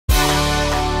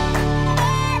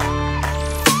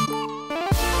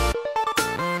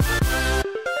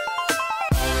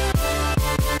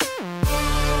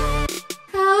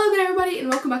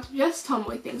Just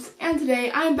Tomboy Things, and today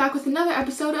I'm back with another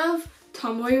episode of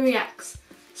Tomboy Reacts.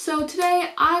 So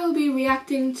today I will be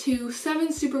reacting to 7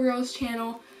 Supergirls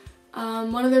channel,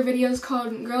 one of their videos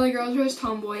called Girly Girls vs.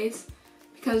 Tomboys,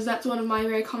 because that's one of my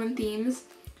very common themes.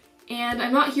 And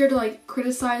I'm not here to like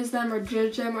criticize them or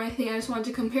judge them or anything, I just wanted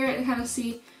to compare it and kind of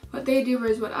see what they do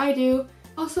versus what I do.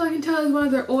 Also, I can tell it's one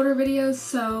of their older videos,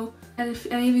 so, and if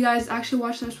any of you guys actually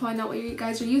watch them, it's probably not what you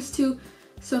guys are used to,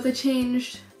 so if they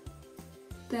changed,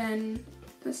 then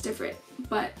that's different.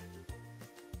 But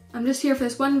I'm just here for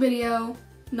this one video,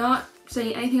 not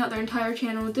saying anything about their entire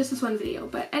channel, just this one video.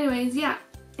 But anyways, yeah.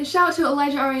 And shout out to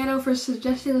Elijah Ariano for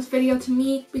suggesting this video to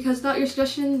me, because without your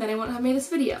suggestion, then I wouldn't have made this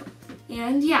video.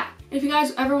 And yeah, if you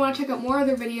guys ever want to check out more of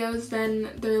their videos, then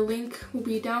their link will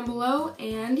be down below.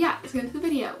 And yeah, let's get into the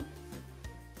video.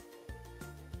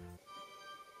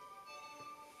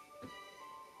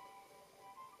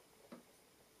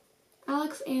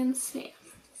 Alex and Sam.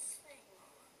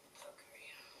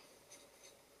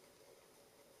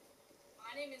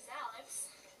 My name is Alex.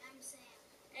 And I'm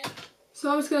Sam.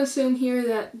 So I'm just gonna assume here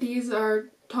that these are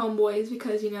tomboys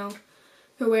because, you know,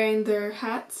 they're wearing their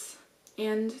hats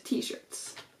and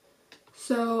t-shirts.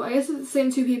 So I guess it's the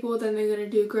same 2 people, then they're gonna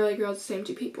do girly girls, the same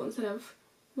 2 people instead of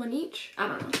one each. I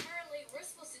don't know. Apparently, we're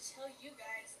supposed to tell you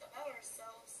guys about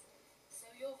ourselves, so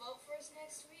you'll vote for us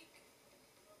next week.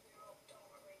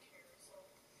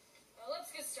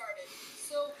 Let's get started.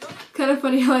 So, kind of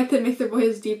funny how like they make their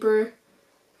voice deeper,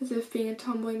 as if being a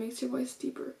tomboy makes your voice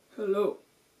deeper. Hello,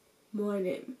 my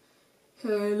name.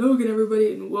 Hello again,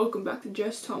 everybody, and welcome back to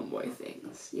Just Tomboy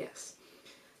Things. Yes,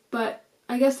 but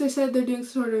I guess they said they're doing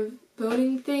some sort of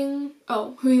voting thing.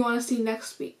 Oh, who you want to see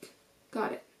next week?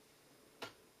 Got it.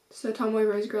 So tomboy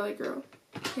versus girly girl.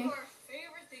 Okay. One of our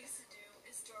favorite things to do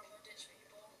is doorbell ditch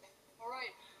people. All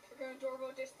right, we're gonna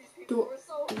doorbell ditch these people.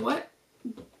 What?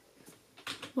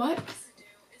 What?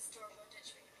 Is doorbell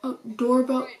ditch people. Oh,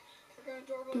 doorbell. Right, we're gonna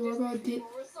doorbell ditch these people.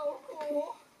 We're so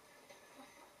cool.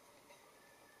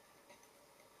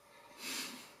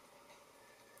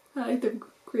 I like their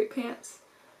great pants.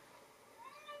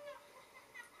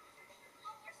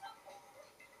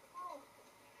 Oh,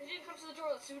 they didn't come to the door.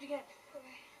 Let's do it again.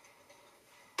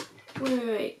 Wait, Okay. wait,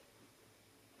 wait.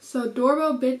 So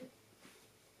doorbell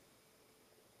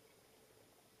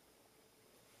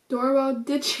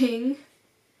ditching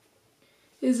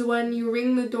is when you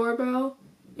ring the doorbell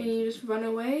and you just run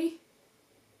away.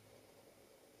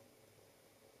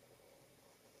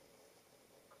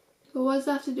 But what does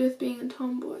that have to do with being a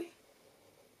tomboy?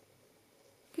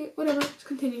 Okay, whatever, let's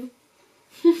continue.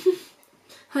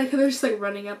 Like how they're just like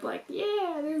running up like,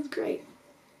 yeah, that was great.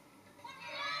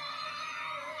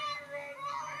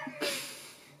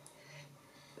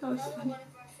 That was funny. One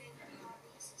of our favorite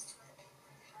hobbies is to paint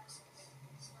houses.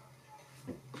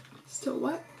 Still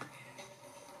what?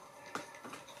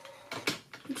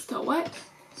 It's still what?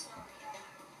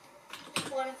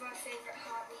 One of our favorite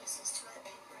hobbies is toilet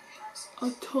papering houses.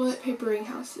 Oh, toilet papering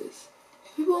houses.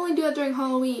 People only do that during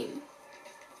Halloween.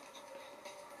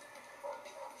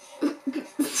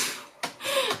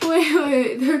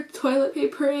 Wait, their toilet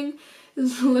papering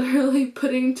is literally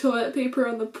putting toilet paper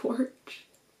on the porch.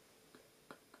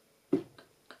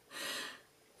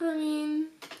 I mean,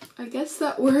 I guess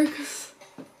that works.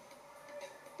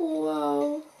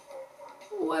 Whoa.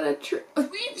 What a trick.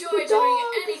 We enjoy doing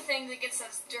anything that gets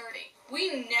us dirty.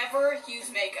 We never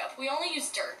use makeup. We only use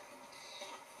dirt.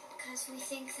 Because we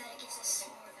think that it gives us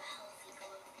more of a healthy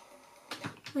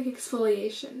glow. Like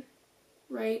exfoliation,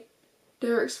 right?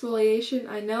 Dirt exfoliation,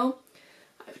 I know.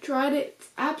 I've tried it. It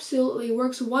absolutely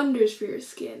works wonders for your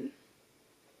skin.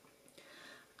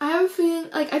 I have a feeling,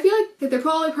 like, I feel like they're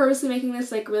probably purposely making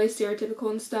this like really stereotypical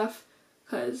and stuff,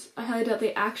 because I highly doubt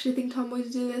they actually think tomboys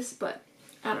do this, but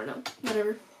I don't know.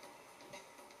 Whatever.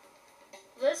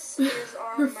 This is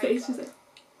our Her face is like,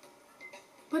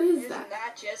 what is that? Isn't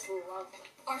that just lovely?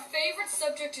 Our favorite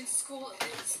subject in school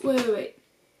is... Wait.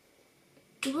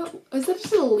 What? Is that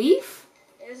just a leaf?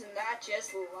 Isn't that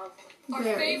just lovely? Our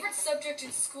Very. favorite subject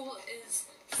in school is...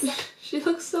 She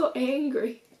looks so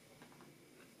angry.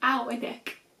 Ow, my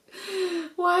neck.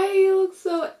 Why do you look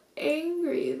so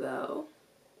angry though?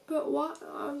 But what?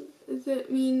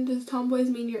 Does tomboys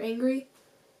mean you're angry?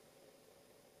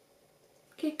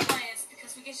 Okay. Science,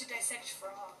 because we get to dissect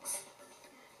frogs.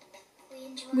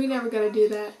 We never gotta do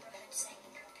that.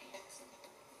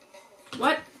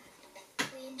 What?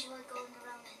 We enjoy going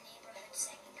around the neighborhood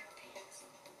singing our pants.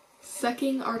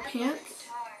 Sucking our I play the pants?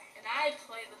 guitar, and I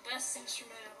play the best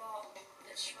instrument of all,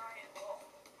 the triangle.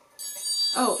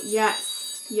 Oh, yes.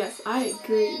 Yes, I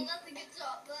agree. I got the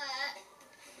guitar, but...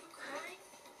 Crying?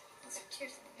 Let's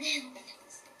cheers to the man.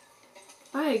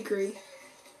 I agree.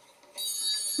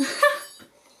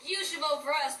 You should vote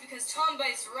for us because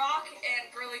tomboys rock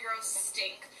and girly girls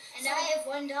stink. And I have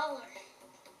 $1. Yeah.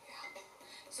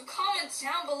 So comment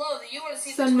down below that you want to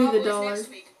see Send the me the tomboys dollar. next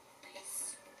week.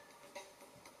 Peace.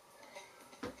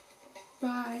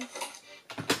 Bye.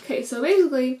 Okay, so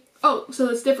basically, oh, so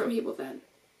it's different people then.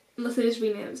 Unless they just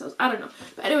rename themselves. I don't know.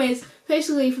 But anyways,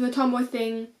 basically for the tomboy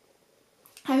thing,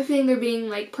 I have a feeling they're being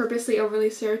like purposely overly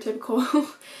stereotypical.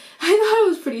 I thought it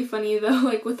was pretty funny though,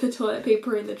 like with the toilet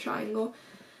paper and the triangle.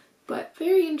 But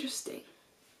very interesting.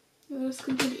 Let's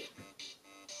continue.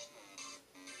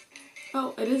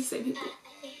 Oh, it is the same people.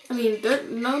 I mean, they're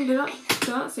not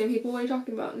the same people. What are you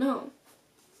talking about? No.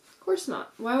 Of course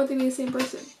not. Why would they be the same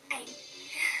person?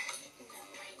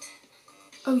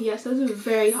 Oh yes, that's a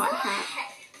very hot hat.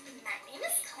 My name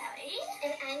is Chloe.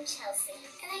 And I'm Chelsea.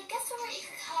 And I guess we're what you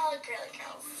could call girly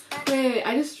girls. Wait,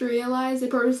 I just realized they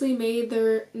purposely made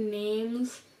their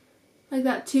names like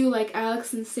that too. Like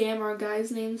Alex and Sam are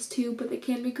guys' names too, but they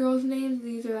can be girls' names.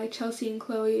 These are like Chelsea and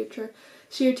Chloe, which are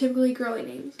stereotypically girly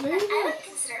names. Very good. I would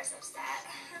consider ourselves that.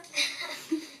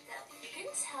 So you can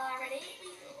tell already, we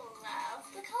love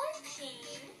the color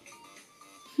pink.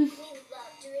 We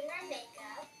love doing our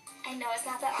makeup. I know it's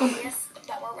not that obvious,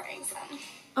 but we're wearing some.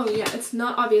 Oh yeah, it's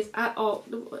not obvious at all.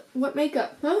 What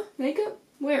makeup? Huh? Makeup?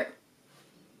 Where?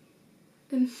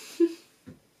 And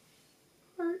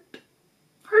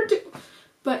her too.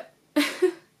 But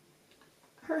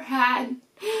her hat.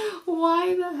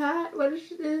 Why the hat? What is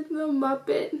the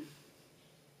Muppet?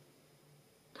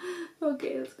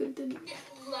 Okay, let's continue.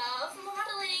 Love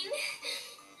modeling.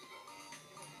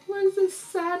 What is this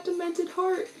sad, demented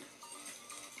heart?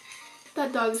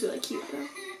 That dog is really cute though.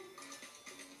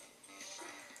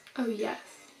 Oh yes.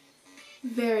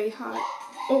 Very hot.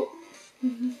 Oh.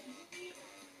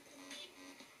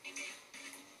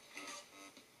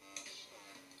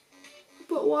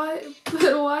 But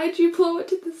why'd you blow it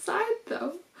to the side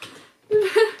though?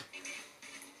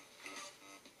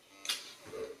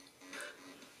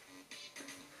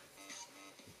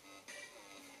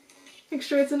 Make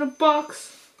sure it's in a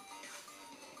box.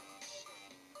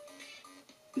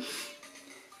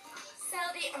 So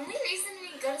the only reason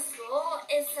we go to school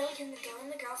is so we can go in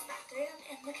the girls' bathroom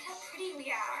and look at how pretty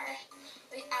we are.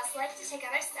 We also like to take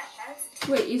out our cell phones.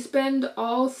 Wait, you spend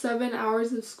all 7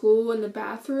 hours of school in the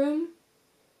bathroom?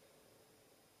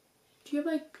 Do you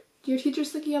have do your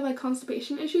teachers think you have like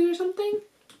constipation issues or something?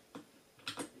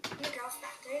 In the girls'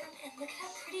 bathroom and look at how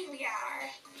pretty we are.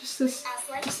 Just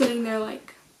sitting there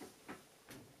like.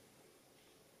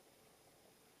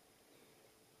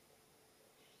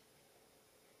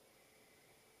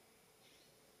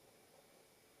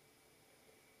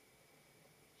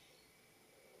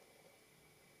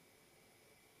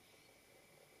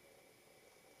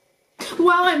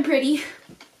 Wow, I'm pretty.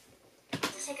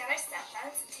 Take out our cell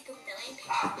phones and take a million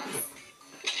pictures.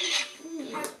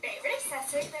 Our favorite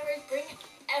accessory that we bring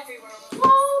everywhere with us.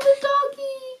 Oh, the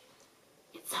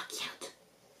doggy! It's so cute.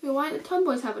 Wait, why do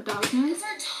tomboys have a dog? It's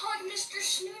our dog, Mr.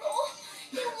 Schnoodle.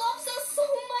 He loves us so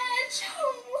much.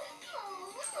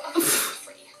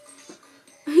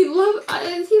 He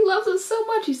loves us so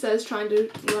much. He says, trying to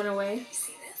run away. You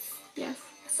see this? Yes.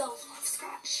 It's a love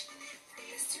scratch from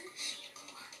Mr.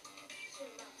 Schnoodle. He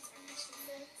loves our mission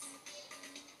friends.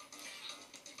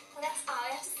 Well, that's all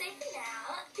I have to say for now.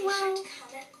 Be sure to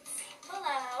comment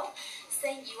below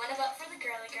saying you want to vote for the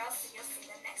girly girls, so you'll see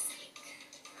them next week.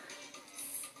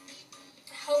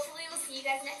 Hopefully we'll see you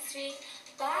guys next week.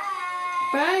 Bye!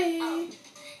 Bye! Oh,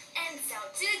 and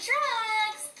don't do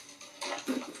drugs!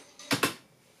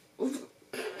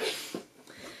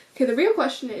 Okay, the real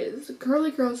question is, the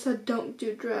girly girls said don't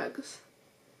do drugs,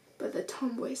 but the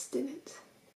tomboys didn't.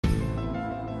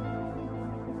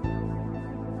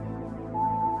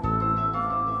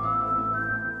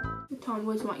 The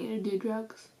tomboys want you to do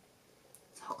drugs.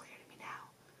 It's all clear to me now.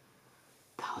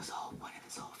 That was the whole point of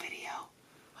this whole video,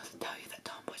 was to tell you that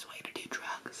tomboys want you to do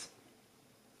drugs.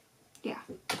 Yeah.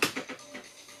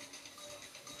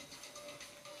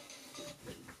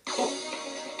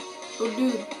 Oh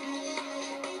dude.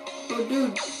 Oh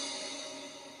dude.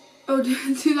 Oh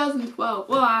dude, 2012.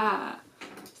 Wow.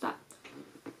 Stop.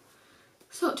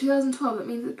 So 2012, that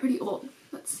means it's pretty old.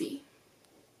 Let's see.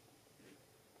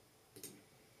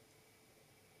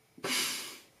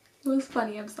 It was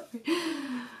funny, I'm sorry.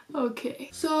 Okay.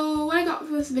 So what I got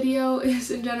for this video is,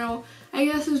 in general, I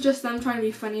guess it's just them trying to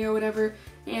be funny or whatever,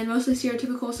 and mostly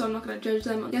stereotypical, so I'm not going to judge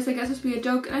them. I guess this would be a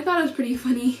joke, and I thought it was pretty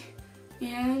funny.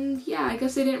 And yeah, I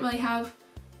guess they didn't really have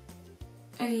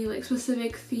any like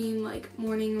specific theme, like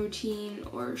morning routine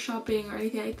or shopping or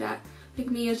anything like that. Like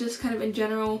me, is just kind of in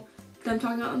general, them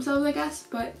talking about themselves, I guess.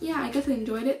 But yeah, I guess I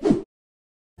enjoyed it.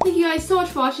 Thank you guys so much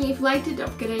for watching. If you liked it,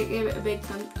 don't forget to give it a big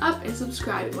thumbs up and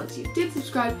subscribe. And once you did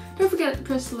subscribe, don't forget to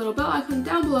press the little bell icon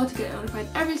down below to get notified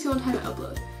every single time I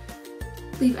upload.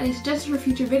 Leave any suggestions for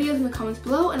future videos in the comments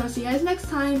below, and I'll see you guys next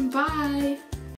time. Bye!